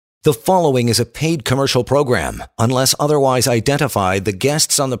The following is a paid commercial program. Unless otherwise identified, the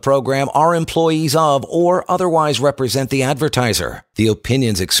guests on the program are employees of or otherwise represent the advertiser. The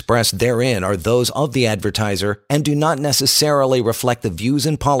opinions expressed therein are those of the advertiser and do not necessarily reflect the views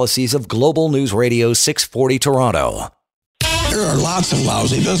and policies of Global News Radio 640 Toronto. There are lots of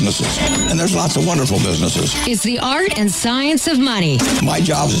lousy businesses, and there's lots of wonderful businesses. It's the art and science of money. My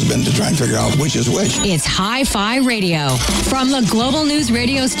job has been to try and figure out which is which. It's Hi-Fi Radio from the Global News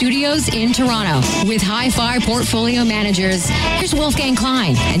Radio studios in Toronto. With Hi-Fi portfolio managers, here's Wolfgang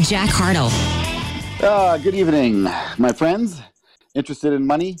Klein and Jack Hartle. Good evening, my friends. Interested in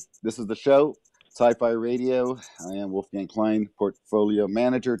money? This is the show. It's Hi-Fi Radio. I am Wolfgang Klein, portfolio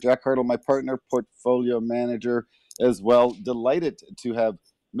manager. Jack Hartle, my partner, portfolio manager as well. Delighted to have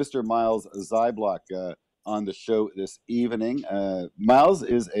Mr. Miles Zyblock on the show this evening. Miles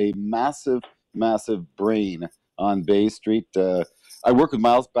is a massive brain on Bay Street. I worked with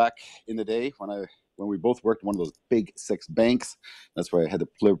Miles back in the day when we both worked in one of those big six banks. That's where I had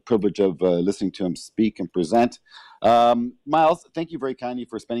the privilege of listening to him speak and present. Miles, thank you very kindly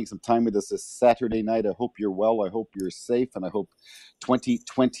for spending some time with us this Saturday night. I hope you're well. I hope you're safe. And I hope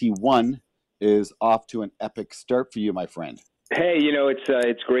 2021 is off to an epic start for you, my friend. Hey,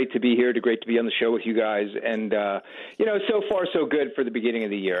 it's great to be here. Great to be on the show with you guys. And, so far so good for the beginning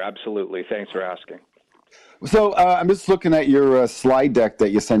of the year. Absolutely. Thanks for asking. So I'm just looking at your slide deck that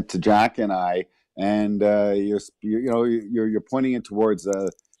you sent to Jack and I, and you're pointing it towards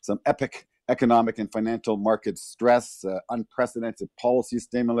some epic economic and financial market stress, unprecedented policy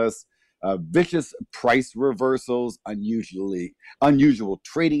stimulus, vicious price reversals, unusual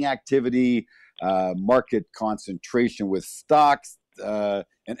trading activity, market concentration with stocks,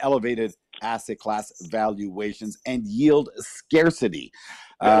 and elevated asset class valuations and yield scarcity.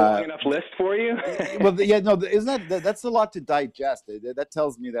 Long enough list for you? Well, yeah, no, isn't that's a lot to digest. That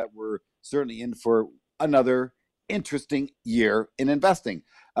tells me that we're certainly in for another interesting year in investing.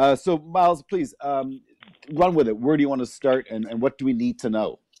 So, Miles, please run with it. Where do you want to start, and what do we need to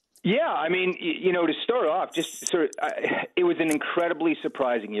know? Yeah, I mean, to start off, just it was an incredibly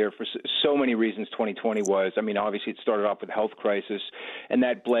surprising year for so many reasons. 2020 was. I mean, obviously, it started off with the health crisis, and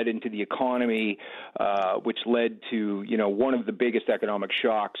that bled into the economy, which led to one of the biggest economic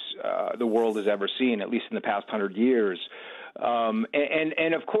shocks the world has ever seen, at least in the past 100 years.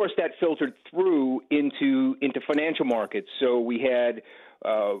 And of course, that filtered through into financial markets. So we had.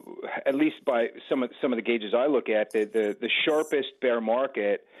 At least by some of the gauges I look at, the sharpest bear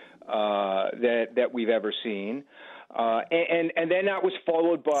market that we've ever seen, and then that was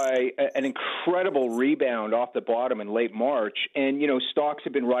followed by an incredible rebound off the bottom in late March, and stocks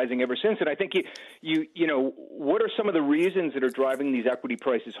have been rising ever since. And I think what are some of the reasons that are driving these equity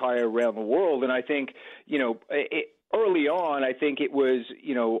prices higher around the world? And I think early on, I think it was,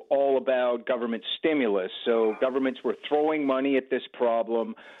 all about government stimulus. So governments were throwing money at this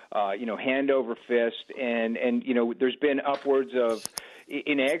problem, hand over fist. And there's been upwards of,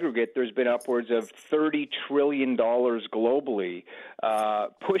 in aggregate, there's been upwards of $30 trillion globally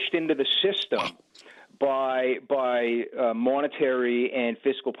pushed into the system by monetary and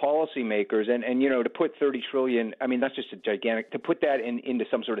fiscal policymakers, and to put 30 trillion, I mean, that's just a gigantic, to put that into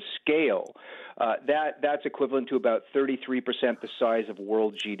some sort of scale, that's equivalent to about 33% the size of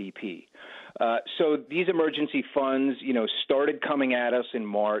world GDP. So these emergency funds, started coming at us in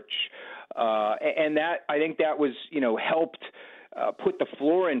March, and that, I think that was, helped put the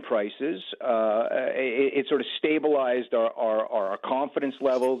floor in prices. It sort of stabilized our confidence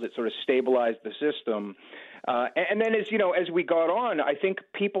levels. It sort of stabilized the system. And then as we got on, I think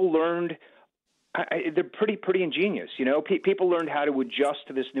people learned they're pretty ingenious. People learned how to adjust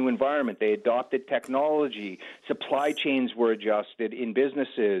to this new environment. They adopted technology. Supply chains were adjusted in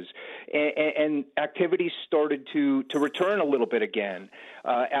businesses, and activities started to return a little bit again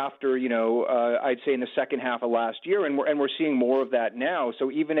after I'd say in the second half of last year, and we're seeing more of that now.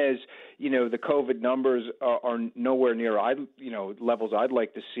 So even as the COVID numbers are nowhere near levels I'd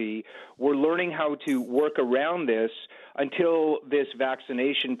like to see, we're learning how to work around this until this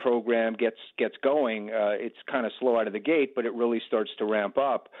vaccination program gets going. It's kind of slow out of the gate, but it really starts to ramp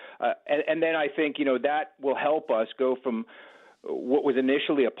up. And then I think, that will help us go from what was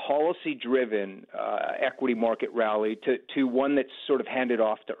initially a policy-driven equity market rally to one that's sort of handed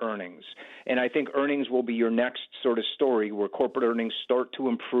off to earnings. And I think earnings will be your next sort of story, where corporate earnings start to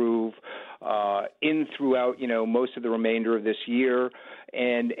improve throughout most of the remainder of this year,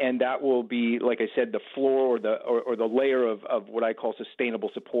 and that will be, like I said, the floor or the layer of what I call sustainable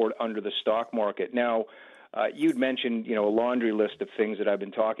support under the stock market. Now, You'd mentioned, a laundry list of things that I've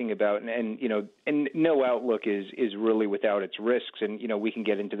been talking about, and no outlook is really without its risks, and we can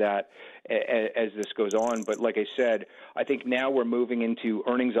get into that as this goes on. But like I said, I think now we're moving into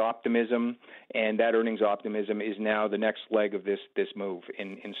earnings optimism, and that earnings optimism is now the next leg of this move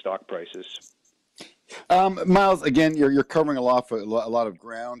in stock prices. Miles, again, you're covering a lot of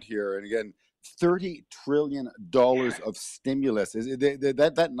ground here, and again, $30 trillion of stimulus.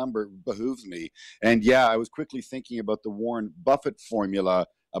 That number behooves me. And yeah, I was quickly thinking about the Warren Buffett formula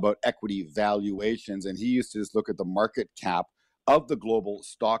about equity valuations, and he used to just look at the market cap of the global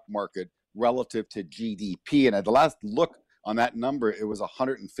stock market relative to GDP. And at the last look on that number, it was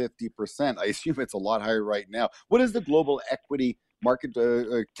 150%. I assume it's a lot higher right now. What is the global equity market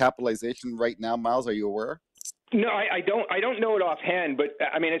capitalization right now, Miles? Are you aware? No, I don't know it offhand, but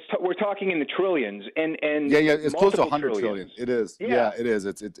I mean, we're talking in the trillions, and yeah, it's close to 100 trillion. It is, yeah, it is.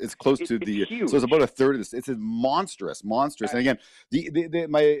 It's close to the. Huge. So it's about a third of this. It's monstrous. And again,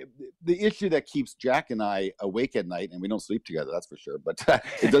 the issue that keeps Jack and I awake at night, and we don't sleep together, that's for sure, but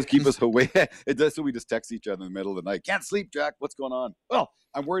it does keep us awake. It does. So we just text each other in the middle of the night. Can't sleep, Jack. What's going on? Well,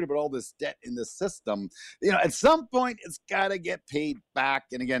 I'm worried about all this debt in the system. At some point, it's got to get paid back.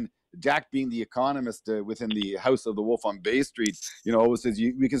 And again, Jack, being the economist within the House of the Wolf on Bay Street, always says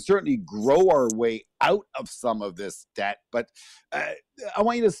we can certainly grow our way out of some of this debt. But I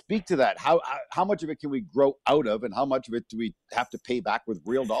want you to speak to that. How much of it can we grow out of, and how much of it do we have to pay back with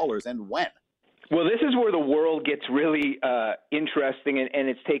real dollars, and when? Well, this is where the world gets really interesting, and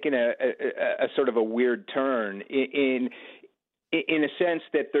it's taken a sort of a weird turn in a sense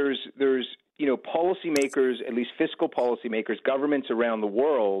that there's policymakers, at least fiscal policymakers, governments around the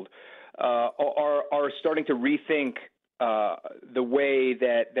world are starting to rethink the way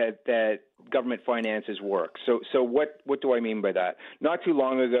that government finances work. So what do I mean by that? Not too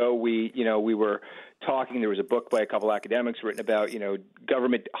long ago, we were talking. There was a book by a couple academics written about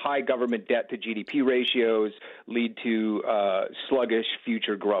high government debt to GDP ratios lead to sluggish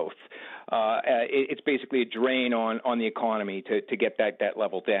future growth. It's basically a drain on the economy to get that debt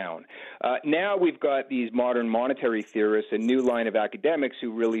level down. Now we've got these modern monetary theorists, a new line of academics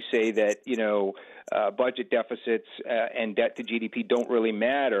who really say that budget deficits and debt to GDP don't really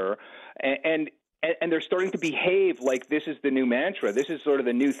matter, and they're starting to behave like this is the new mantra. This is sort of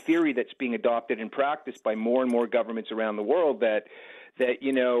the new theory that's being adopted and practiced by more and more governments around the world. That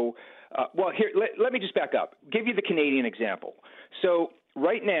well, here let me just back up. Give you the Canadian example. So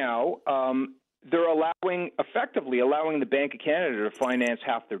right now, they're effectively allowing the Bank of Canada to finance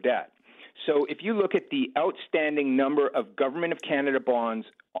half their debt. So if you look at the outstanding number of Government of Canada bonds,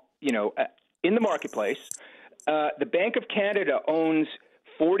 in the marketplace, the Bank of Canada owns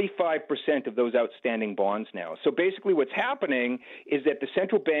 45% of those outstanding bonds now. So basically what's happening is that the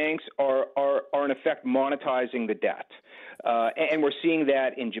central banks are in effect monetizing the debt. And we're seeing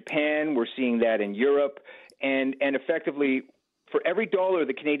that in Japan, we're seeing that in Europe, and effectively for every dollar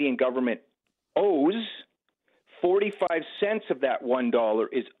the Canadian government owes, 45 cents of that $1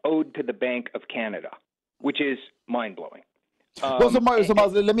 is owed to the Bank of Canada, which is mind-blowing.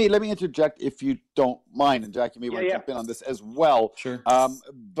 Miles, let me interject if you don't mind, and Jack, you may want to jump in on this as well. Sure.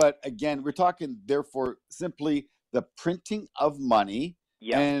 But again, we're talking therefore simply the printing of money,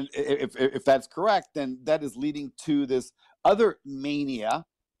 and if that's correct, then that is leading to this other mania,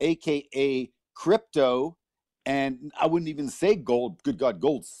 aka crypto, and I wouldn't even say gold. Good God,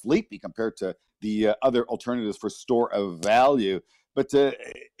 gold's sleepy compared to the other alternatives for store of value. But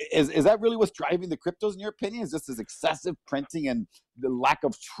is that really what's driving the cryptos, in your opinion? Is this excessive printing and the lack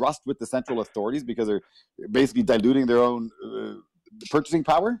of trust with the central authorities because they're basically diluting their own purchasing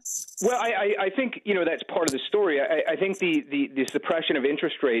power? Well, I think that's part of the story. I think the suppression of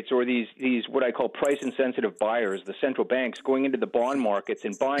interest rates, or these what I call price insensitive buyers, the central banks going into the bond markets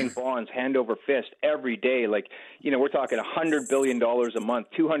and buying bonds hand over fist every day. Like we're talking $100 billion a month,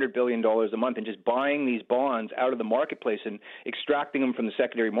 $200 billion a month, and just buying these bonds out of the marketplace and extracting them from the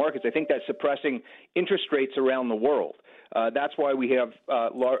secondary markets. I think that's suppressing interest rates around the world. That's why we have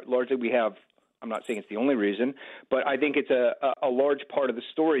largely we have. I'm not saying it's the only reason, but I think it's a large part of the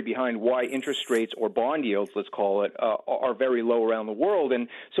story behind why interest rates, or bond yields, let's call it, are very low around the world. And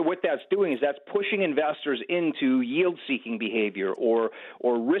so what that's doing is that's pushing investors into yield-seeking behavior or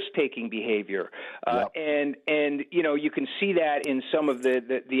risk-taking behavior. And you can see that in some of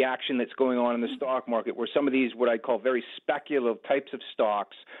the action that's going on in the stock market, where some of these what I call very speculative types of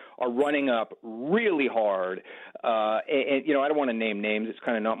stocks are running up really hard. And I don't want to name names; it's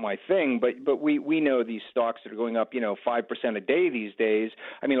kind of not my thing. But we know these stocks that are going up 5% a day these days.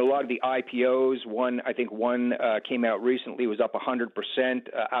 I mean, a lot of the IPOs. One came out recently, was up 100%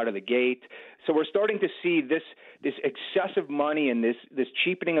 out of the gate. So we're starting to see this excessive money and this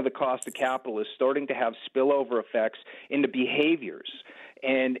cheapening of the cost of capital is starting to have spillover effects into behaviors.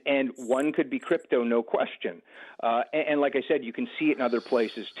 And one could be crypto, no question. And like I said, you can see it in other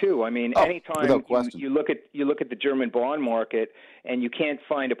places too. I mean, anytime you look at the German bond market and you can't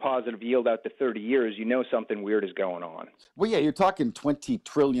find a positive yield out to 30 years, something weird is going on. Well, yeah, you're talking $20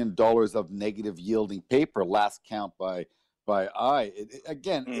 trillion of negative yielding paper, last count by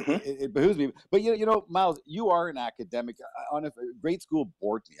It behooves me. But Miles, you are an academic. Grade school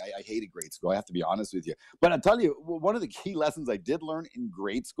bored me. I hated grade school. I have to be honest with you. But I'll tell you, one of the key lessons I did learn in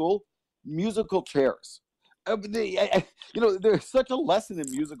grade school: musical chairs. There's such a lesson in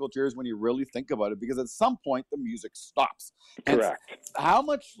musical chairs when you really think about it, because at some point the music stops. Correct. And how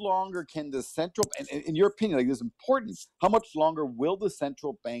much longer can the central, and in your opinion, this is important, how much longer will the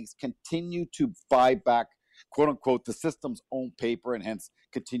central banks continue to buy back, quote unquote, the system's own paper, and hence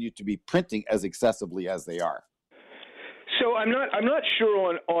continue to be printing as excessively as they are? So I'm not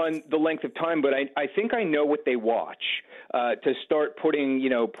sure on the length of time, but I think I know what they watch to start putting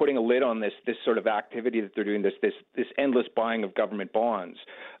a lid on this sort of activity that they're doing, this endless buying of government bonds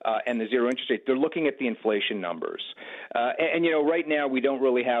and the zero interest rate. They're looking at the inflation numbers, and right now we don't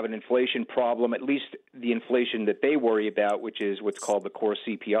really have an inflation problem, at least the inflation that they worry about, which is what's called the core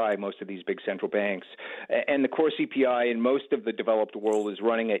CPI. Most of these big central banks, and the core CPI in most of the developed world is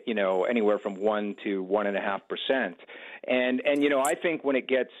running at anywhere from 1 to 1.5%. And I think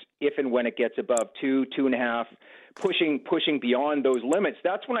if and when it gets above 2.5, pushing beyond those limits,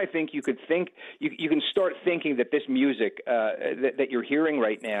 that's when I think you can start thinking that this music that you're hearing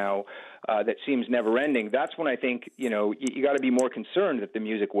right now that seems never ending. That's when I think you got to be more concerned that the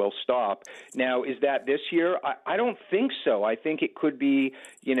music will stop. Now, is that this year? I don't think so. I think it could be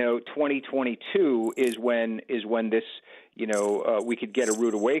 2022 is when this. We could get a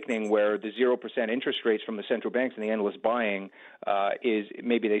rude awakening where the 0% interest rates from the central banks and the endless buying is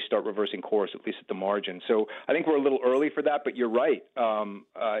maybe they start reversing course, at least at the margin. So I think we're a little early for that, but you're right.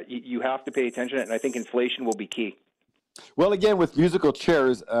 You have to pay attention, and I think inflation will be key. Well, again, with musical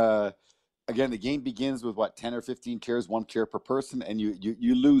chairs, again, the game begins with 10 or 15 chairs, 1 chair per person, and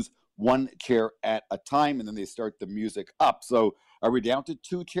you lose 1 chair at a time, and then they start the music up. So are we down to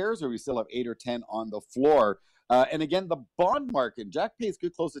 2 chairs, or we still have 8 or 10 on the floor? And again, the bond market, Jack pays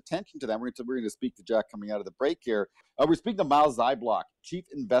good close attention to that. We're going to speak to Jack coming out of the break here. We're speaking to Miles Zyblock, Chief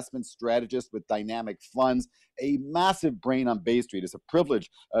Investment Strategist with Dynamic Funds, a massive brain on Bay Street. It's a privilege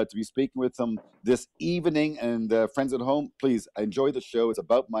to be speaking with him this evening. And friends at home, please enjoy the show. It's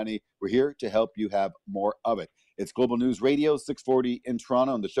about money. We're here to help you have more of it. It's Global News Radio, 640 in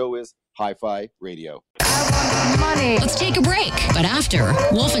Toronto, and the show is Hi-Fi Radio. Money. Let's take a break. But after,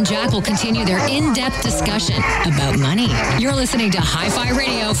 Wolf and Jack will continue their in-depth discussion about money. You're listening to Hi-Fi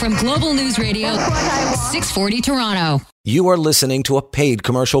Radio from Global News Radio, 640 Toronto. You are listening to a paid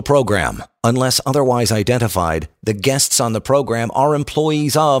commercial program. Unless otherwise identified, the guests on the program are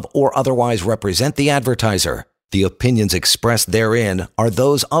employees of or otherwise represent the advertiser. The opinions expressed therein are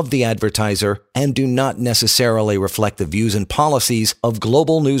those of the advertiser and do not necessarily reflect the views and policies of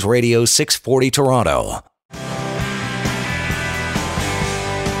Global News Radio 640 Toronto.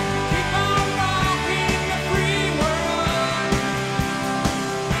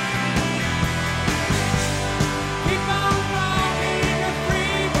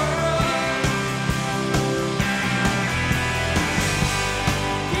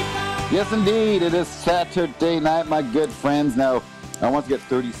 Yes, indeed. It is Saturday night, my good friends. Now, I want to get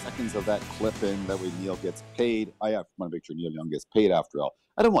 30 seconds of that clip in. That way Neil gets paid. I want to make sure Neil Young gets paid after all.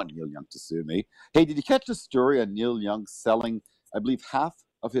 I don't want Neil Young to sue me. Hey, did you catch the story on Neil Young selling, I believe, half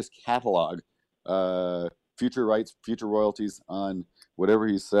of his catalog, future rights, future royalties on whatever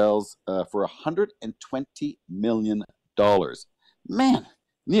he sells for $120 million? Man,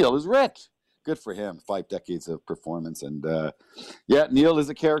 Neil is rich. Good for him. 5 decades of performance. And Neil is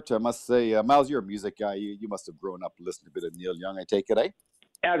a character, I must say. Miles, you're a music guy. You must have grown up listening to a bit of Neil Young, I take it, eh?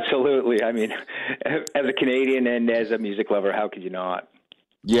 Absolutely. I mean, as a Canadian and as a music lover, how could you not?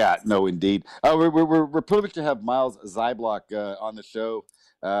 Yeah, no, indeed. We're privileged to have Miles Zyblock on the show.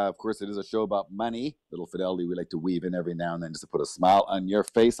 Of course, it is a show about money. Little fidelity we like to weave in every now and then just to put a smile on your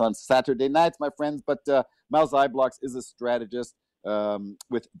face on Saturday nights, my friends. But Miles Zyblock is a strategist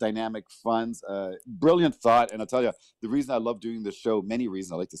with dynamic funds. Brilliant thought. And I'll tell you, the reason I love doing this show, many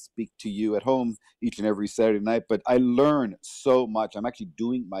reasons. I like to speak to you at home each and every Saturday night, but I learn so much. I'm actually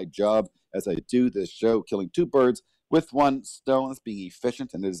doing my job as I do this show, killing two birds with one stone. That's being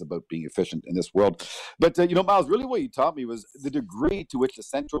efficient, and it is about being efficient in this world. But, Miles, really what you taught me was the degree to which the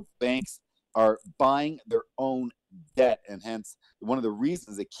central banks are buying their own debt, and hence one of the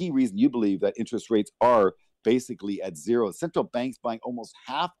reasons, the key reason you believe that interest rates are basically at zero. Central banks buying almost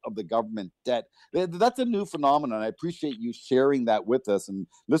half of the government debt. That's a new phenomenon. I appreciate you sharing that with us. And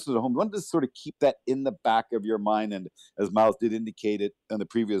listeners at home, you want to sort of keep that in the back of your mind. And as Miles did indicate it in the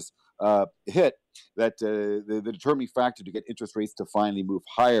previous hit, that the determining factor to get interest rates to finally move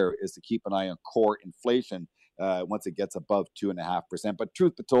higher is to keep an eye on core inflation once it gets above 2.5%. But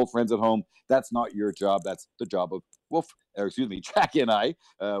truth be told, friends at home, that's not your job. That's the job of Jackie and I,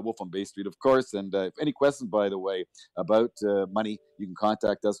 Wolf on Bay Street, of course. And if any questions, by the way, about money, you can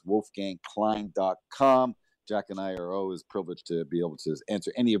contact us, wolfgangklein.com. Jack and I are always privileged to be able to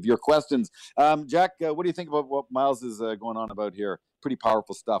answer any of your questions. Jack, what do you think about what Miles is going on about here? Pretty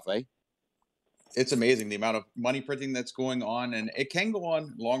powerful stuff, eh? It's amazing the amount of money printing that's going on, and it can go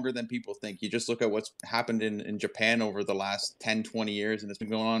on longer than people think. You just look at what's happened in Japan over the last 10, 20 years, and it's been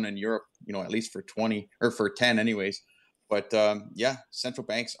going on in Europe, at least for 20 or for 10 anyways. But central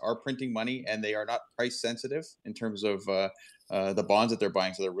banks are printing money, and they are not price sensitive in terms of the bonds that they're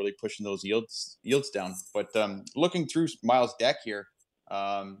buying. So they're really pushing those yields down. But looking through Miles' deck here,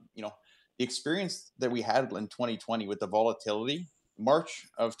 the experience that we had in 2020 with the volatility, March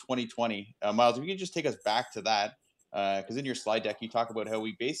of 2020, Miles, if you could just take us back to that, because in your slide deck, you talk about how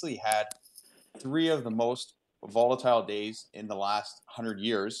we basically had 3 of the most volatile days in the last 100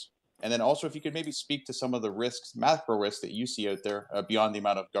 years. And then also, if you could maybe speak to some of the risks, macro risks that you see out there beyond the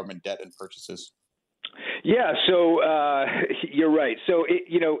amount of government debt and purchases. Yeah, so you're right. So,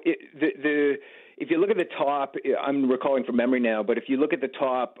 if you look at the top, I'm recalling from memory now, but if you look at the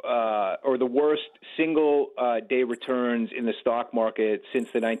top or the worst single day returns in the stock market since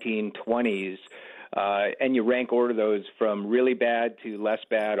the 1920s, and you rank order those from really bad to less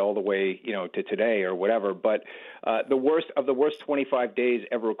bad all the way, to today or whatever. But the worst 25 days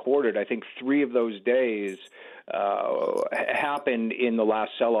ever recorded, I think 3 of those days happened in the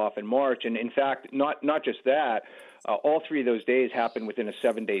last sell-off in March. And in fact, not just that, all 3 of those days happened within a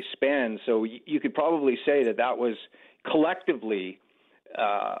 7-day span. So you could probably say that was collectively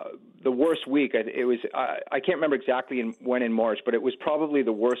the worst week. It was I can't remember exactly when in March, but it was probably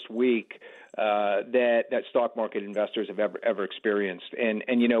the worst week that stock market investors have ever experienced. And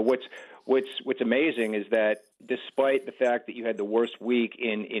what's amazing is that despite the fact that you had the worst week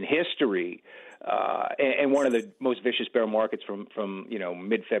in history, and one of the most vicious bear markets from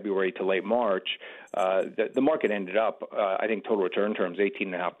mid-February to late March, the market ended up, I think, total return terms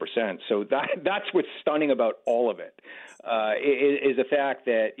 18.5%. So that's what's stunning about all of it, is the fact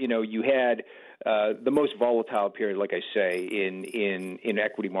that you had the most volatile period, like I say, in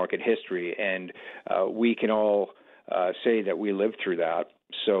equity market history, and we can all say that we lived through that.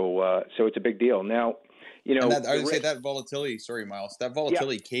 So it's a big deal. Now, I would say that volatility. Sorry, Miles. That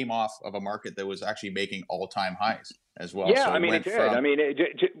volatility came off of a market that was actually making all-time highs as well. Yeah, so it did.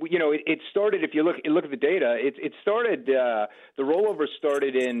 It started. If you look at the data, it started. The rollover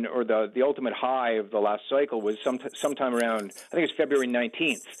started or the ultimate high of the last cycle was sometime around, I think it's February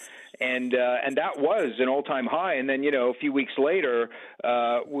 19th. And that was an all-time high. And then, a few weeks later,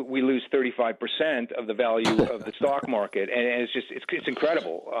 we lose 35% of the value of the stock market. And it's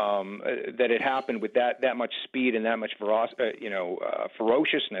incredible that it happened with that much speed and that much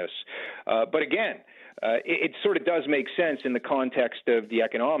ferociousness. But again, it sort of does make sense in the context of the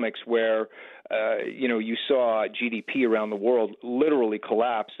economics where, you saw GDP around the world literally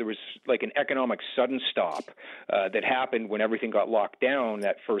collapse. There was like an economic sudden stop that happened when everything got locked down,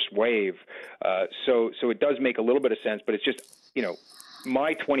 that first wave. So it does make a little bit of sense, but it's just,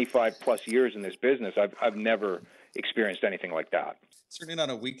 my 25 plus years in this business, I've never experienced anything like that. Certainly not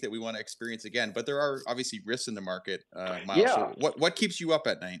a week that we want to experience again, but there are obviously risks in the market, Miles. Yeah. So what keeps you up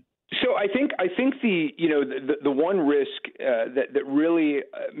at night? So I think the one risk that really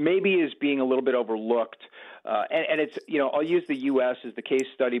maybe is being a little bit overlooked, and it's I'll use the U.S. as the case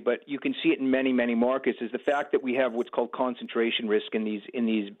study, but you can see it in many markets, is the fact that we have what's called concentration risk in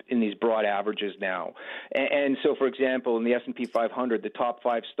these broad averages now. And so, for example, in the S&P 500, the top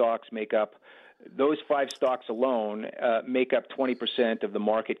 5 stocks make up. Those 5 stocks alone make up 20% of the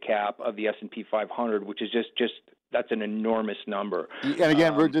market cap of the S&P 500, which is just that's an enormous number. And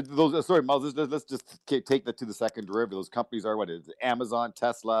again, sorry, Miles, let's just take that to the second derivative. Those companies are what is it? Amazon,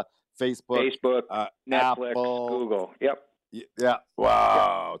 Tesla, Facebook, Netflix, Apple, Google. Yep. Yeah.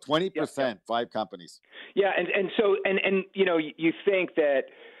 Wow. 20%, 5 companies. Yeah, and so you know, you think that,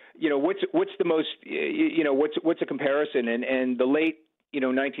 you know, what's the most, you know, what's a comparison, and the late, you know,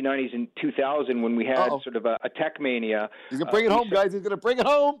 1990s and 2000, when we had sort of a tech mania. He's gonna bring it home, guys. He's gonna bring it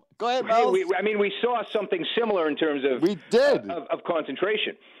home. Go ahead, Miles. We saw something similar in terms of of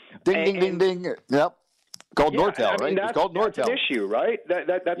concentration. Ding. Yep. Called Nortel, right? It's called Nortel. That's an issue, right?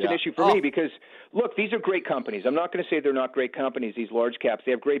 That's an issue for me, because, look, these are great companies. I'm not going to say they're not great companies, these large caps.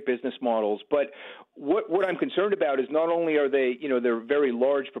 They have great business models. But what I'm concerned about is not only are they, you know, they're a very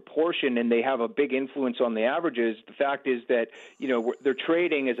large proportion and they have a big influence on the averages. The fact is that, you know, they're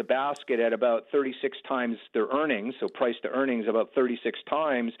trading as a basket at about 36 times their earnings, so price to earnings about 36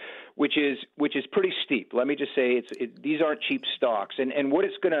 times, which is pretty steep. Let me just say these aren't cheap stocks. And what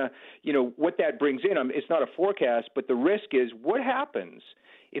it's going to, you know, what that brings in, it's not a forecast, but the risk is what happens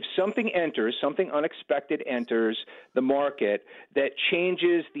if something unexpected enters the market that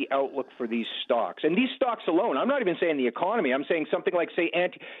changes the outlook for these stocks. And these stocks alone, I'm not even saying the economy, I'm saying something like, say,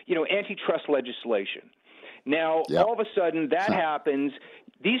 antitrust legislation. Now, all of a sudden that happens,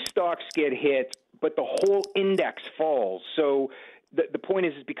 these stocks get hit, but the whole index falls. So the point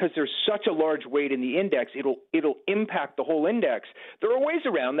is because there's such a large weight in the index, it'll impact the whole index. There are ways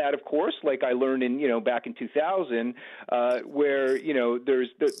around that, of course, like I learned back in 2000, where, you know, there's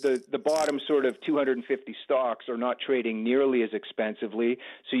the bottom sort of 250 stocks are not trading nearly as expensively,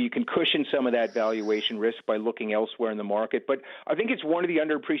 so you can cushion some of that valuation risk by looking elsewhere in the market. But I think it's one of the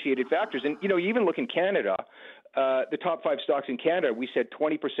underappreciated factors. And, you know, you even look in Canada, the top 5 stocks in Canada, we said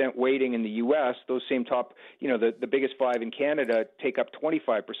 20% weighting in the U.S. Those same top, you know, the biggest 5 in Canada take up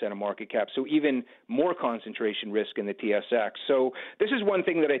 25% of market cap. So even more concentration risk in the TSX. So this is one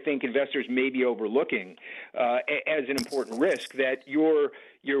thing that I think investors may be overlooking as an important risk, that your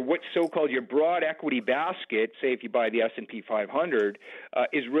what's so-called your broad equity basket, say if you buy the S&P 500,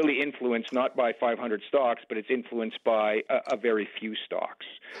 is really influenced not by 500 stocks, but it's influenced by a very few stocks.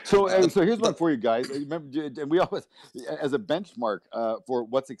 So here's one for you guys. Remember, and we always, as a benchmark for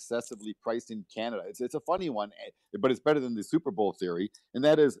what's excessively priced in Canada, it's a funny one, but it's better than the Super Bowl theory, and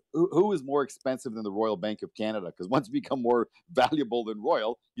that is who is more expensive than the Royal Bank of Canada? Because once you become more valuable than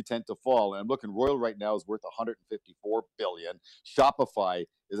Royal, you tend to fall. And I'm looking, Royal right now is worth $154 billion. Shopify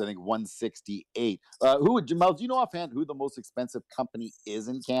is, I think, 168. Jamal, do you know offhand who the most expensive company is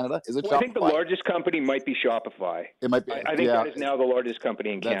in Canada? Is it Shopify? I think the largest company might be Shopify. It might be. I think that is now the largest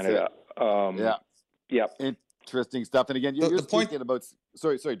company in Canada. Yeah. Interesting stuff. And again, you're speaking about.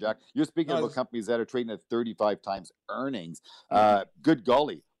 Sorry, Jack. You're speaking about companies that are trading at 35 times earnings. Good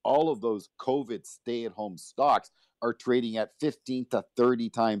golly, all of those COVID stay-at-home stocks are trading at 15 to 30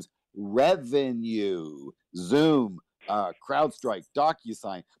 times revenue. Zoom, CrowdStrike,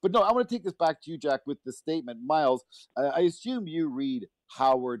 DocuSign. But no, I want to take this back to you, Jack, with the statement. Miles, I assume you read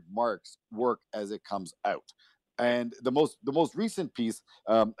Howard Marks' work as it comes out. And the most recent piece,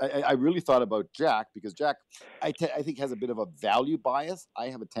 I really thought about Jack, because Jack, I think, has a bit of a value bias.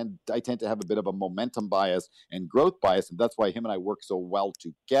 I tend to have a bit of a momentum bias and growth bias, and that's why him and I work so well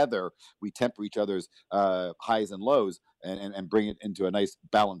together. We temper each other's highs and lows and bring it into a nice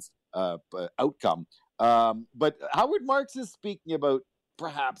balanced outcome. But Howard Marks is speaking about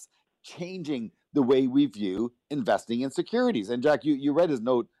perhaps changing the way we view investing in securities. And Jack, you read his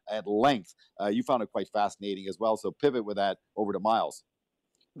note at length. You found it quite fascinating as well. So pivot with that over to Miles.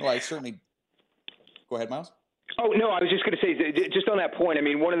 No, I certainly. Go ahead, Miles. Oh, no, I was just going to say, just on that point, I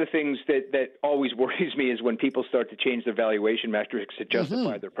mean, one of the things that always worries me is when people start to change their valuation metrics to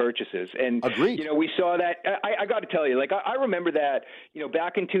justify their purchases. And, Agreed. You know, we saw that. I got to tell you, like, I remember that, you know,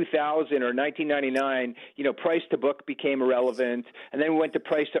 back in 2000 or 1999, you know, price to book became irrelevant. And then we went to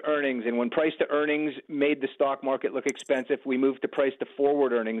price to earnings. And when price to earnings made the stock market look expensive, we moved to price to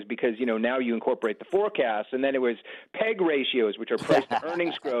forward earnings because, you know, now you incorporate the forecast. And then it was PEG ratios, which are price to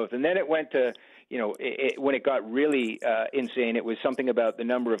earnings growth. And then it went to, you know, when it got really insane, it was something about the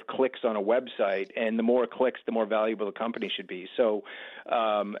number of clicks on a website, and the more clicks, the more valuable the company should be. So,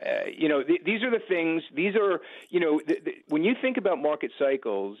 you know, these are the things. These are, you know, when you think about market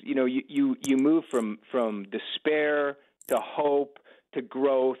cycles, you know, you move from despair to hope to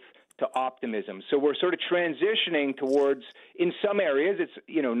growth to optimism. So we're sort of transitioning towards, in some areas, it's,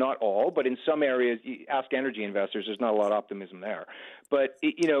 you know, not all, but in some areas, you ask energy investors, there's not a lot of optimism there. but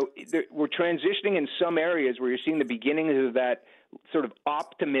we're transitioning in some areas where you're seeing the beginnings of that sort of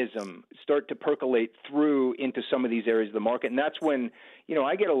optimism start to percolate through into some of these areas of the market. And that's when,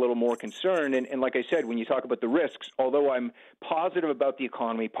 I get a little more concerned. And like I said, when you talk about the risks, although I'm positive about the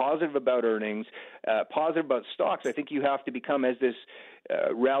economy, positive about earnings, positive about stocks, I think you have to become, as this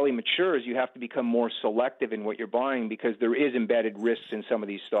rally matures, you have to become more selective in what you're buying, because there is embedded risks in some of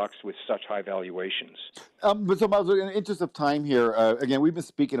these stocks with such high valuations. But so, Miles, in the interest of time here, again, we've been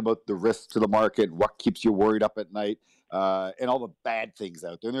speaking about the risks to the market, what keeps you worried up at night, and all the bad things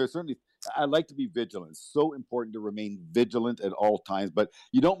out there. And there's certainly, I like to be vigilant. It's so important to remain vigilant at all times, but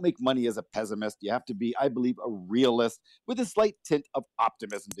you don't make money as a pessimist. You have to be, I believe, a realist with a slight tint of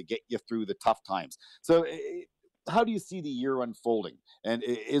optimism to get you through the tough times. So how do you see the year unfolding? And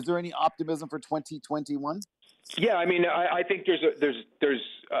is there any optimism for 2021? Yeah, I mean, I think there's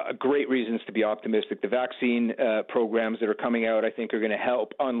great reasons to be optimistic. The vaccine programs that are coming out, I think, are going to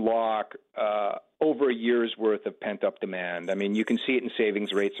help unlock over a year's worth of pent-up demand. I mean, you can see it in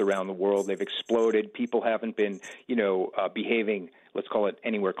savings rates around the world. They've exploded. People haven't been, behaving, let's call it,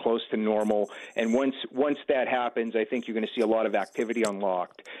 anywhere close to normal. And once that happens, I think you're going to see a lot of activity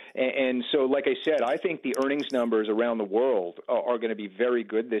unlocked. And so, like I said, I think the earnings numbers around the world are going to be very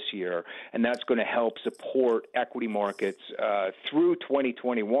good this year, and that's going to help support equity markets through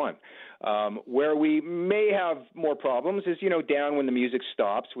 2021. Where we may have more problems is, down when the music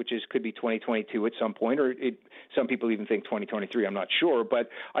stops, which could be 2022 at some point, or some people even think 2023. I'm not sure. But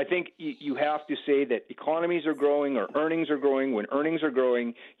I think you have to say that economies are growing or earnings are growing. When earnings are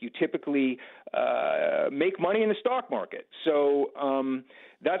growing, you typically make money in the stock market. So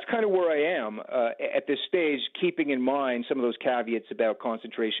that's kind of where I am at this stage, keeping in mind some of those caveats about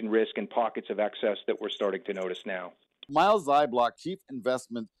concentration risk and pockets of excess that we're starting to notice now. Miles Zyblock, Chief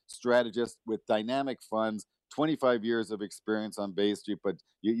Investment Strategist with Dynamic Funds, 25 years of experience on Bay Street, but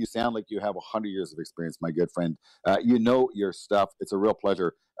you sound like you have 100 years of experience, my good friend. You know your stuff. It's a real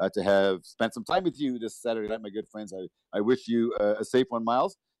pleasure to have spent some time with you this Saturday night, my good friends. I wish you a safe one,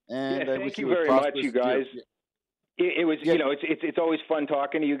 Miles. And yeah, thank you very much, you guys. It was, it's always fun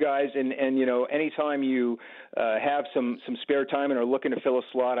talking to you guys, and anytime you have some spare time and are looking to fill a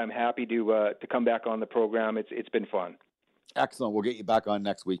slot, I'm happy to come back on the program. It's been fun. Excellent. We'll get you back on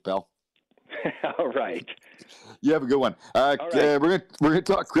next week, pal. All right. You have a good one. All right. We're gonna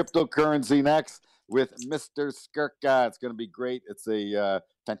talk cryptocurrency next with Mr. Skurka. It's going to be great. It's a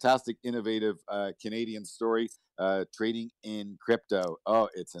fantastic, innovative Canadian story. Trading in crypto. Oh,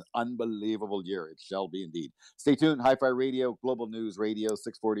 it's an unbelievable year. It shall be indeed. Stay tuned. Hi-Fi Radio, Global News Radio,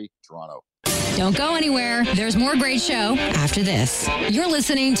 640 Toronto. Don't go anywhere. There's more great show after this. You're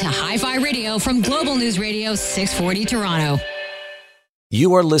listening to Hi-Fi Radio from Global News Radio, 640 Toronto.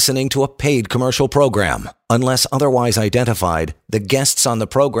 You are listening to a paid commercial program. Unless otherwise identified, the guests on the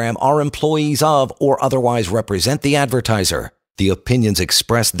program are employees of or otherwise represent the advertiser. The opinions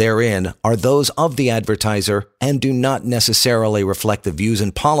expressed therein are those of the advertiser and do not necessarily reflect the views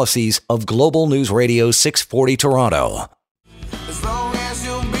and policies of Global News Radio 640 Toronto. As long as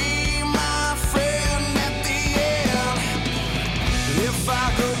you'll be my friend at the end. If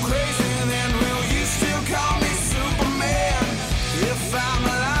I go crazy, then will you still call me Superman? If I'm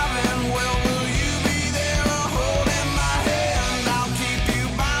alive and well, will you be there holding my hand? I'll keep you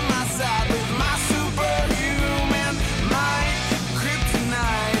by my side with my superhuman might.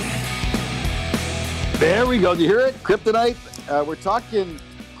 There we go. Do you hear it? Kryptonite. We're talking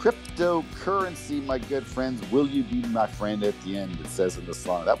cryptocurrency, my good friends. Will you be my friend at the end? It says in the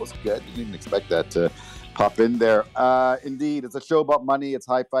song. That was good. Didn't even expect that to pop in there. Indeed, it's a show about money. It's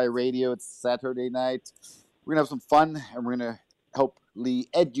Hi-Fi Radio. It's Saturday night. We're going to have some fun, and we're going to hopefully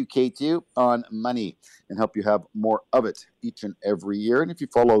educate you on money and help you have more of it each and every year. And if you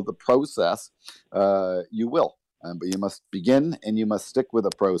follow the process, you will. But you must begin, and you must stick with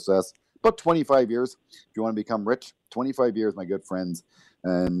the process. About 25 years, if you want to become rich. 25 years, my good friends.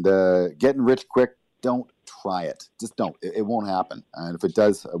 And getting rich quick, don't try it. Just don't. It won't happen. And if it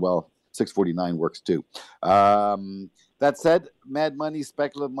does, well, 649 works too. That said, mad money,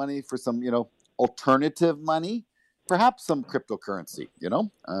 speculative money for some, alternative money. Perhaps some cryptocurrency,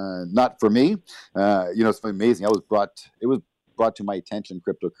 not for me. It's amazing. It was brought to my attention,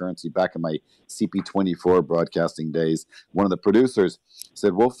 cryptocurrency, back in my CP24 broadcasting days. One of the producers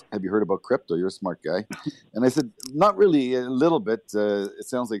said, "Wolf, have you heard about crypto? You're a smart guy." And I said, "Not really, a little bit. It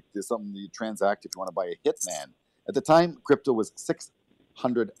sounds like there's something you transact if you want to buy a Hitman." At the time, crypto was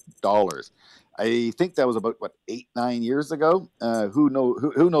 $600. I think that was about 8-9 years ago. Who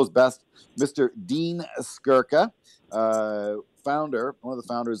knows best? Mr. Dean Skurka one of the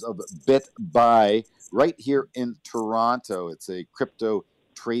founders of BitBuy right here in Toronto. It's a crypto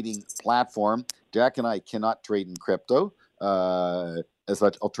trading platform. Jack and I cannot trade in crypto. As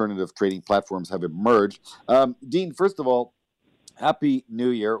such, alternative trading platforms have emerged. Dean, first of all, Happy New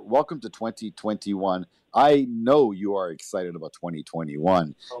Year. Welcome to 2021. I know you are excited about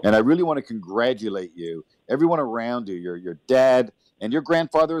 2021, and I really want to congratulate you. Everyone around you, your dad and your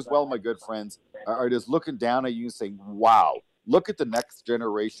grandfather as well, my good friends, are just looking down at you and saying, wow, look at the next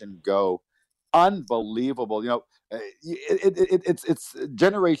generation go. Unbelievable. You know, it's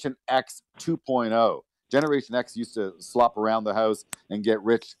Generation X 2.0. Generation X used to slop around the house and get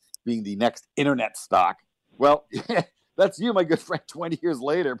rich being the next internet stock. Well, that's you, my good friend, 20 years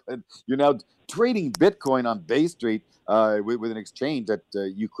later, but you're now trading Bitcoin on Bay Street with an exchange that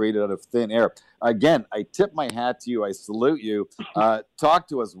you created out of thin air. Again, I tip my hat to you. I salute you. Talk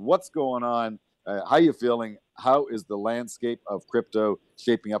to us. What's going on? How are you feeling? How is the landscape of crypto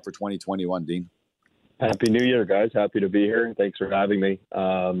shaping up for 2021, Dean? Happy New Year, guys. Happy to be here. Thanks for having me.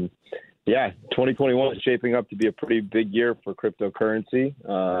 Yeah, 2021 is shaping up to be a pretty big year for cryptocurrency.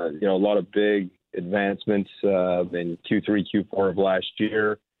 A lot of big advancements in Q3, Q4 of last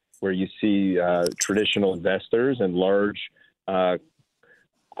year, where you see traditional investors and large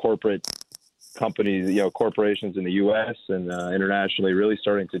corporate companies, corporations in the U.S. and internationally really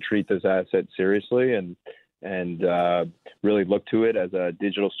starting to treat this asset seriously and really look to it as a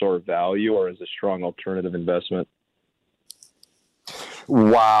digital store of value or as a strong alternative investment.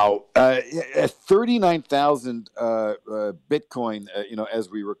 Wow. 39,000 Bitcoin, as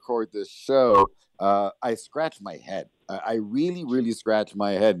we record this show, I scratch my head. I really, really scratch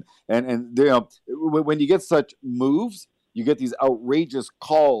my head. And when you get such moves, you get these outrageous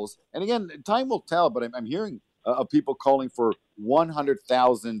calls. And again, time will tell, but I'm hearing of people calling for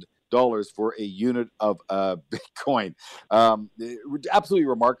 $100,000 for a unit of Bitcoin. Absolutely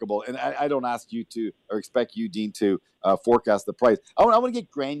remarkable. And I don't ask you to, or expect you, Dean, to forecast the price. I want to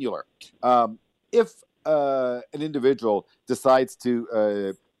get granular. If an individual decides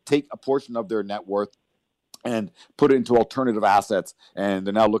to take a portion of their net worth and put it into alternative assets, and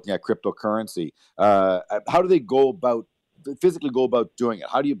they're now looking at cryptocurrency, how do they physically go about doing it?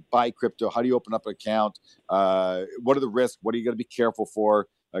 How do you buy crypto? How do you open up an account? What are the risks? What are you going to be careful for?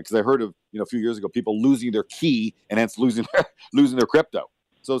 Because I heard of a few years ago people losing their key and hence losing their crypto.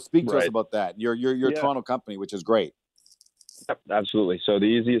 So speak to us about that. You're a Toronto company, which is great. Absolutely. So the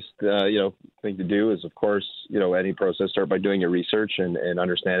easiest thing to do is, of course, any process, start by doing your research and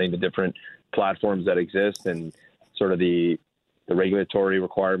understanding the different platforms that exist and sort of the regulatory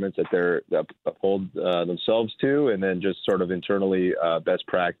requirements that uphold themselves to, and then just sort of internally best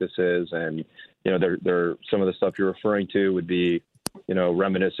practices. And they're some of the stuff you're referring to would be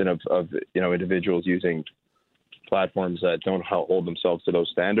reminiscent of individuals using platforms that don't hold themselves to those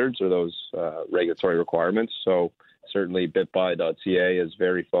standards or those regulatory requirements. So certainly BitBuy.ca is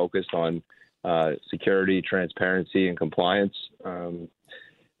very focused on security, transparency, and compliance.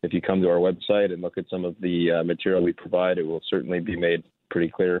 If you come to our website and look at some of the material we provide, it will certainly be made pretty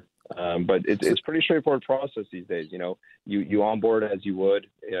clear. But it's pretty straightforward process these days. You onboard as you would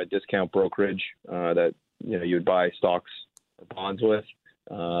a discount brokerage that you would buy stocks or bonds with.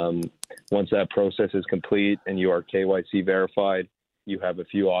 Once that process is complete and you are KYC verified, you have a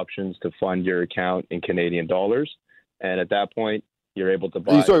few options to fund your account in Canadian dollars. And at that point, you're able to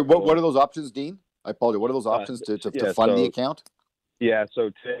buy. Sorry, what are those options, Dean? I apologize. What are those options to fund the account? Yeah,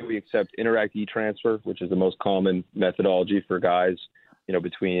 so today we accept Interac e-Transfer, which is the most common methodology for guys,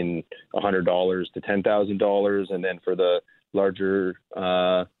 between $100 to $10,000. And then for the larger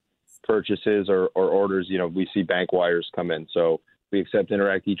purchases or orders, we see bank wires come in. So we accept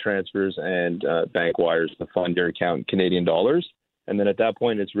Interac e-Transfers and bank wires to fund your account in Canadian dollars. And then at that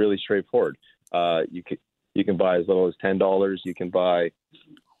point, it's really straightforward. You can buy as little as $10. You can buy,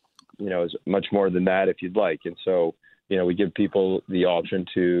 as much more than that if you'd like. And so, we give people the option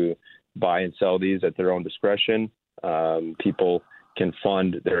to buy and sell these at their own discretion. People can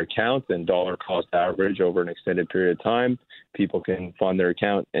fund their account and dollar cost average over an extended period of time. People can fund their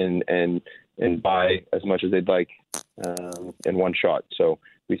account and buy as much as they'd like in one shot. So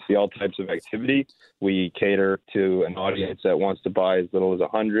we see all types of activity. We cater to an audience that wants to buy as little as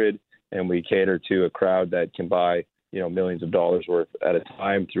 100, and we cater to a crowd that can buy, millions of dollars worth at a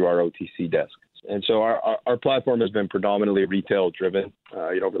time through our OTC desk. And so our platform has been predominantly retail driven,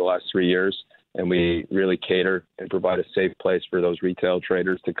 over the last 3 years. And we really cater and provide a safe place for those retail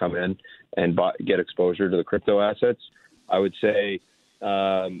traders to come in and get exposure to the crypto assets. I would say,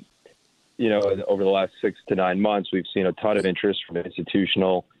 over the last 6 to 9 months, we've seen a ton of interest from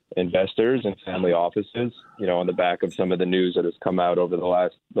institutional investors and family offices, on the back of some of the news that has come out over the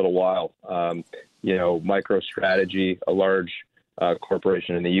last little while. MicroStrategy, a large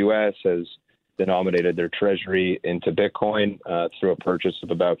corporation in the U.S., has denominated their treasury into Bitcoin through a purchase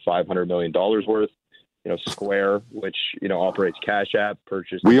of about $500 million worth. Square, which operates Cash App,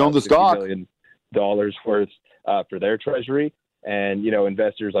 purchased We own the stock. $50 million worth for their treasury, and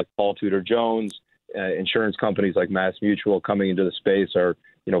investors like Paul Tudor Jones, insurance companies like Mass Mutual coming into the space are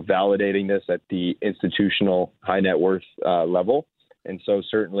validating this at the institutional high net worth level. And so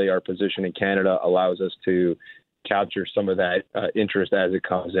certainly our position in Canada allows us to capture some of that interest as it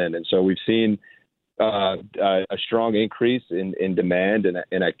comes in. And so we've seen a strong increase in demand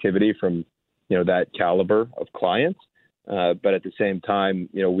and activity from that caliber of clients. But at the same time,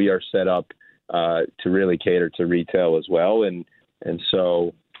 we are set up to really cater to retail as well. And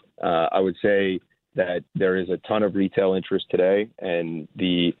so I would say that there is a ton of retail interest today, and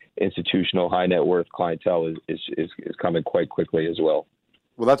the institutional high net worth clientele is coming quite quickly as well.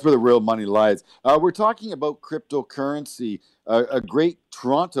 Well, that's where the real money lies. We're talking about cryptocurrency. A great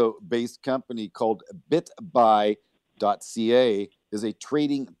Toronto-based company called BitBuy.ca is a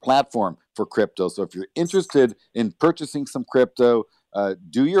trading platform for crypto. So if you're interested in purchasing some crypto,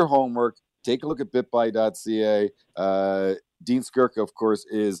 do your homework. Take a look at BitBuy.ca. Dean Skirka, of course,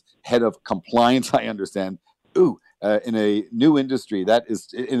 is head of compliance, I understand. In a new industry, that is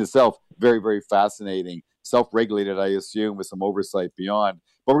in itself very, very fascinating. Self-regulated, I assume, with some oversight beyond.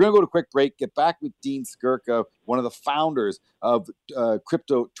 But we're going to go to a quick break, get back with Dean Skirka, one of the founders of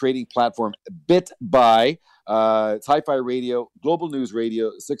crypto trading platform BitBuy. It's Hi-Fi Radio, Global News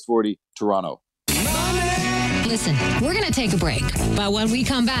Radio, 640 Toronto. Listen, we're going to take a break. But when we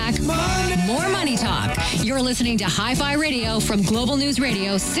come back, more money talk. You're listening to Hi-Fi Radio from Global News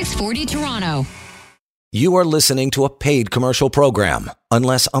Radio, 640 Toronto. You are listening to a paid commercial program.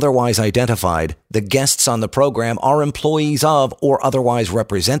 Unless otherwise identified, the guests on the program are employees of or otherwise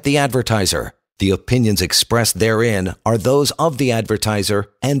represent the advertiser. The opinions expressed therein are those of the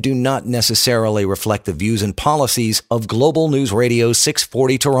advertiser and do not necessarily reflect the views and policies of Global News Radio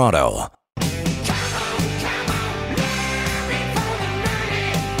 640 Toronto.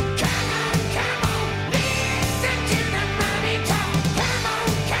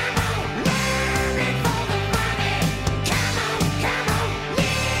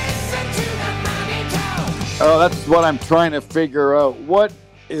 Oh, that's what I'm trying to figure out. What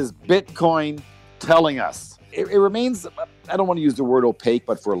is Bitcoin telling us? It remains, I don't want to use the word opaque,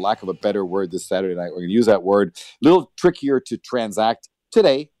 but for lack of a better word this Saturday night, we're going to use that word. A little trickier to transact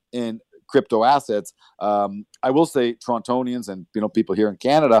today in crypto assets. I will say Torontonians and people here in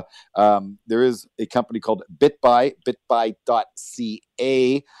Canada, there is a company called BitBuy,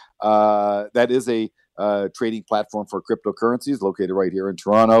 BitBuy.ca. That is a trading platform for cryptocurrencies located right here in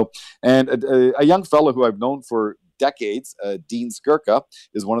Toronto. And a young fellow who I've known for decades, Dean Skirka,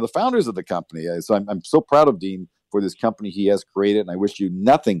 is one of the founders of the company. So I'm so proud of Dean for this company he has created, and I wish you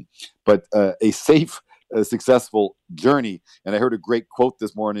nothing but a safe, successful journey. And I heard a great quote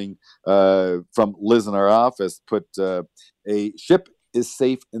this morning from Liz in our office, put, a ship is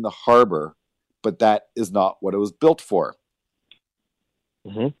safe in the harbor, but that is not what it was built for.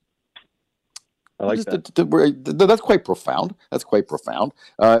 Mm-hmm. I like that. That's quite profound. That's quite profound.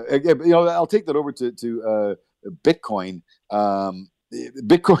 I'll take that over to Bitcoin.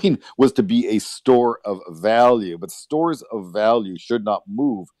 Bitcoin was to be a store of value, but stores of value should not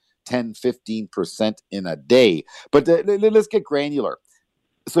move 10, 15% in a day. But let's get granular.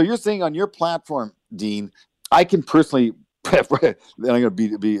 So you're saying on your platform, Dean, I can personally, and I'm going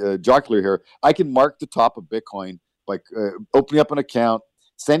to be jocular here, I can mark the top of Bitcoin by opening up an account,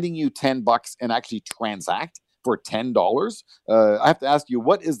 sending you $10 and actually transact for $10. I have to ask you,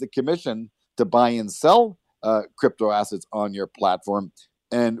 what is the commission to buy and sell crypto assets on your platform?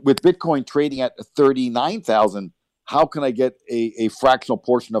 And with Bitcoin trading at 39,000, how can I get a fractional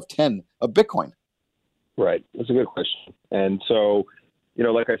portion of 10 of Bitcoin? Right. That's a good question. And so,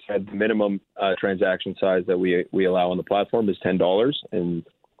 like I said, the minimum transaction size that we allow on the platform is $10. And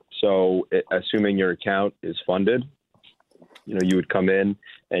so assuming your account is funded, you would come in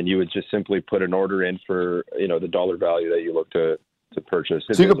and you would just simply put an order in for, the dollar value that you look to purchase.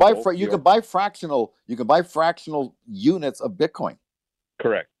 So you can buy fractional units of Bitcoin.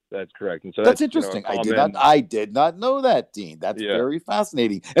 Correct. That's correct. And so that's interesting. I did not know that, Dean. That's very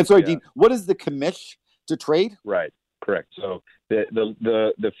fascinating. And sorry, Dean, what is the commish to trade? Right. Correct. So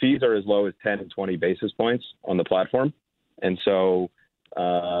the fees are as low as 10 and 20 basis points on the platform. And so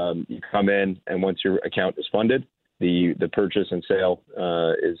you come in, and once your account is funded, the purchase and sale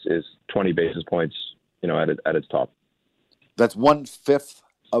is 20 basis points, at its top. That's 1/5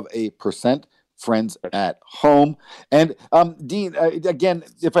 of a percent. Friends at home. And Dean, again,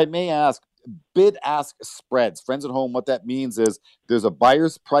 if I may ask, bid-ask spreads. Friends at home, what that means is there's a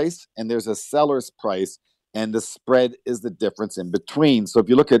buyer's price and there's a seller's price, and the spread is the difference in between. So if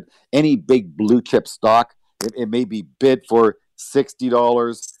you look at any big blue chip stock, it may be bid for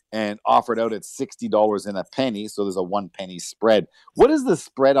 $60 and offered out at $60 and a penny. So there's a 1 penny spread. What is the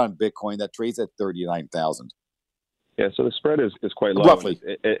spread on Bitcoin that trades at 39,000? Yeah, so the spread is quite low. Roughly.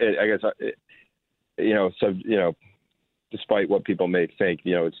 I guess, despite what people may think,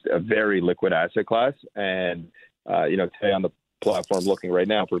 it's a very liquid asset class. And, today on the platform looking right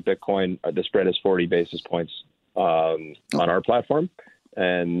now for Bitcoin, the spread is 40 basis points on our platform.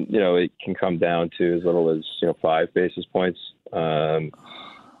 And, it can come down to as little as, 5 basis points.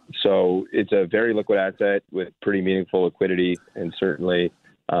 So it's a very liquid asset with pretty meaningful liquidity. And certainly,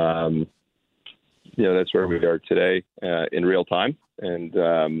 that's where we are today in real time. And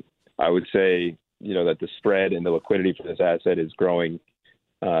I would say, that the spread and the liquidity for this asset is growing.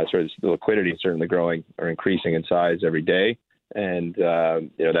 The liquidity is certainly growing or increasing in size every day. And,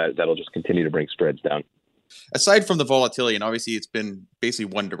 that'll just continue to bring spreads down. Aside from the volatility, and obviously it's been basically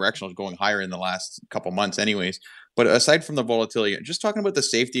one directional, going higher in the last couple months anyways, but aside from the volatility, just talking about the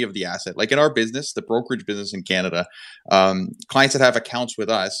safety of the asset, like in our business, the brokerage business in Canada, clients that have accounts with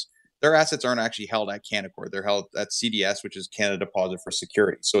us, their assets aren't actually held at Canaccord. They're held at CDS, which is Canada Deposit for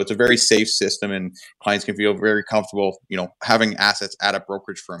Security. So it's a very safe system, and clients can feel very comfortable, having assets at a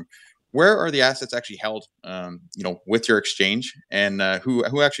brokerage firm. Where are the assets actually held, with your exchange, and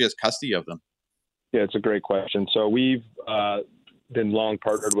who actually has custody of them? Yeah, it's a great question. So we've been long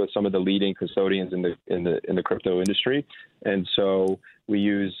partnered with some of the leading custodians in the crypto industry, and so we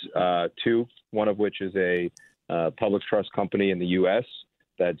use two. One of which is a public trust company in the U.S.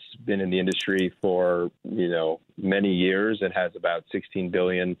 that's been in the industry for many years and has about $16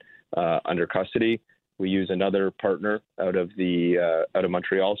 billion under custody. We use another partner out of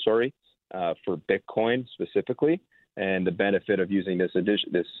Montreal, for Bitcoin specifically. And the benefit of using this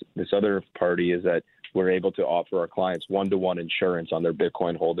other party is that we're able to offer our clients one-to-one insurance on their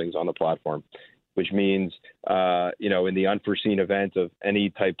Bitcoin holdings on the platform, which means, in the unforeseen event of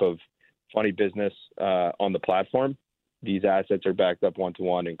any type of funny business on the platform, these assets are backed up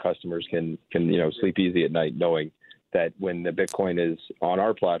one-to-one, and customers can sleep easy at night knowing that when the Bitcoin is on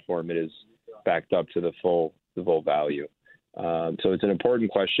our platform, it is backed up to the full value. So it's an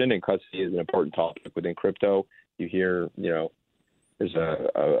important question, and custody is an important topic within crypto. You hear, there's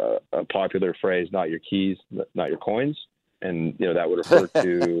a popular phrase, not your keys, not your coins. And, that would refer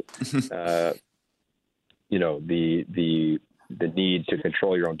to, the need to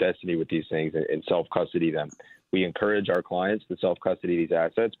control your own destiny with these things and self-custody them. We encourage our clients to self-custody these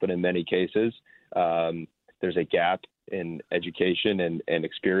assets, but in many cases, there's a gap in education and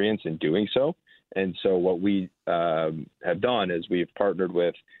experience in doing so. And so what we have done is we've partnered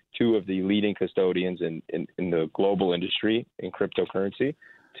with two of the leading custodians in the global industry in cryptocurrency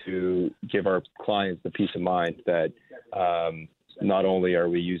to give our clients the peace of mind that not only are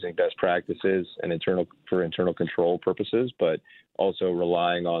we using best practices and for internal control purposes, but also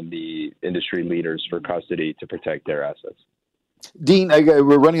relying on the industry leaders for custody to protect their assets. Dean,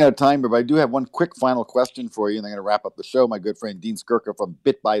 we're running out of time, but I do have one quick final question for you, and I'm going to wrap up the show. My good friend Dean Skirka from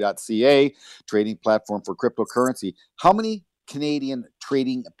BitBuy.ca, trading platform for cryptocurrency. How many Canadian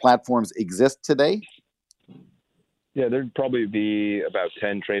trading platforms exist today? Yeah, there'd probably be about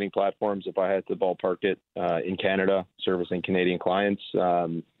 10 trading platforms if I had to ballpark it in Canada, servicing Canadian clients.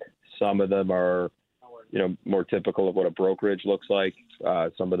 Some of them are, more typical of what a brokerage looks like.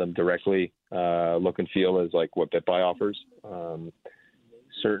 Some of them directly look and feel as like what BitBuy offers.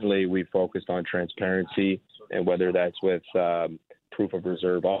 Certainly, we focused on transparency, and whether that's with proof of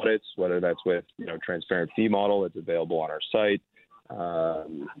reserve audits, whether that's with transparent fee model that's available on our site,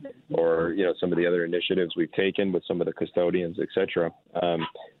 or some of the other initiatives we've taken with some of the custodians, et cetera.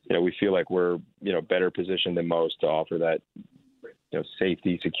 We feel like we're better positioned than most to offer that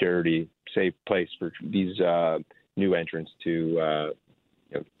safety, security, safe place for these new entrants to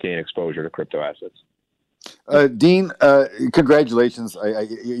gain exposure to crypto assets. Dean, congratulations.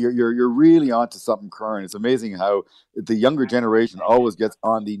 You're really onto something current. It's amazing how the younger generation always gets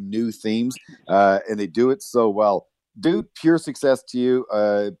on the new themes, and they do it so well. Dude, pure success to you.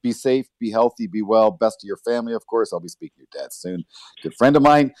 Be safe, be healthy, be well. Best to your family, of course. I'll be speaking to your dad soon. Good friend of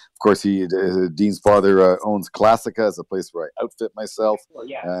mine. Of course, Dean's father owns Classica. It's a place where I outfit myself.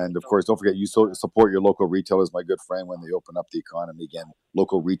 And of course, don't forget, you support your local retailers, my good friend, when they open up the economy again.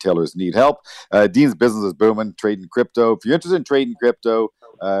 Local retailers need help. Dean's business is booming, trading crypto. If you're interested in trading crypto,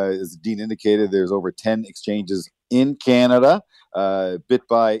 as Dean indicated, there's over 10 exchanges in Canada.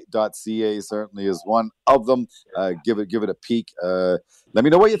 Bitbuy.ca certainly is one of them. Give it a peek. Let me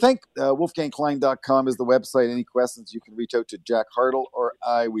know what you think. WolfgangKlein.com is the website. Any questions, you can reach out to Jack Hartle or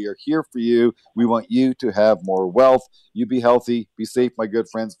I. We are here for you. We want you to have more wealth. You be healthy, be safe, my good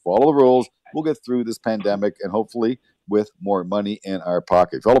friends. Follow the rules. We'll get through this pandemic and hopefully with more money in our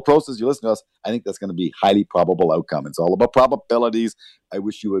pocket. Fellow pros, you listen to us, I think that's going to be highly probable outcome. It's all about probabilities. I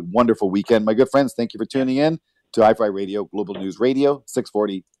wish you a wonderful weekend, my good friends. Thank you for tuning in to Hi-Fi Radio, Global News Radio,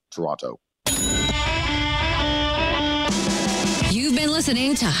 640 Toronto. You've been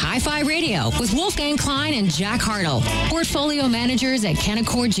listening to Hi-Fi Radio with Wolfgang Klein and Jack Hartle, portfolio managers at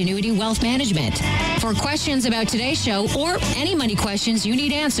Canaccord Genuity Wealth Management. For questions about today's show or any money questions you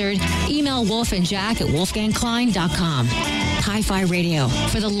need answered, email Wolf and Jack at wolfgangklein.com. Hi-Fi Radio,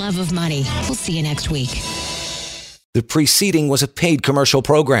 for the love of money. We'll see you next week. The preceding was a paid commercial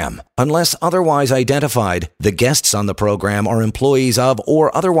program. Unless otherwise identified, the guests on the program are employees of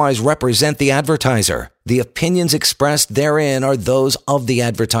or otherwise represent the advertiser. The opinions expressed therein are those of the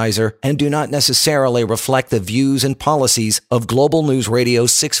advertiser and do not necessarily reflect the views and policies of Global News Radio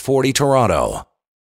 640 Toronto.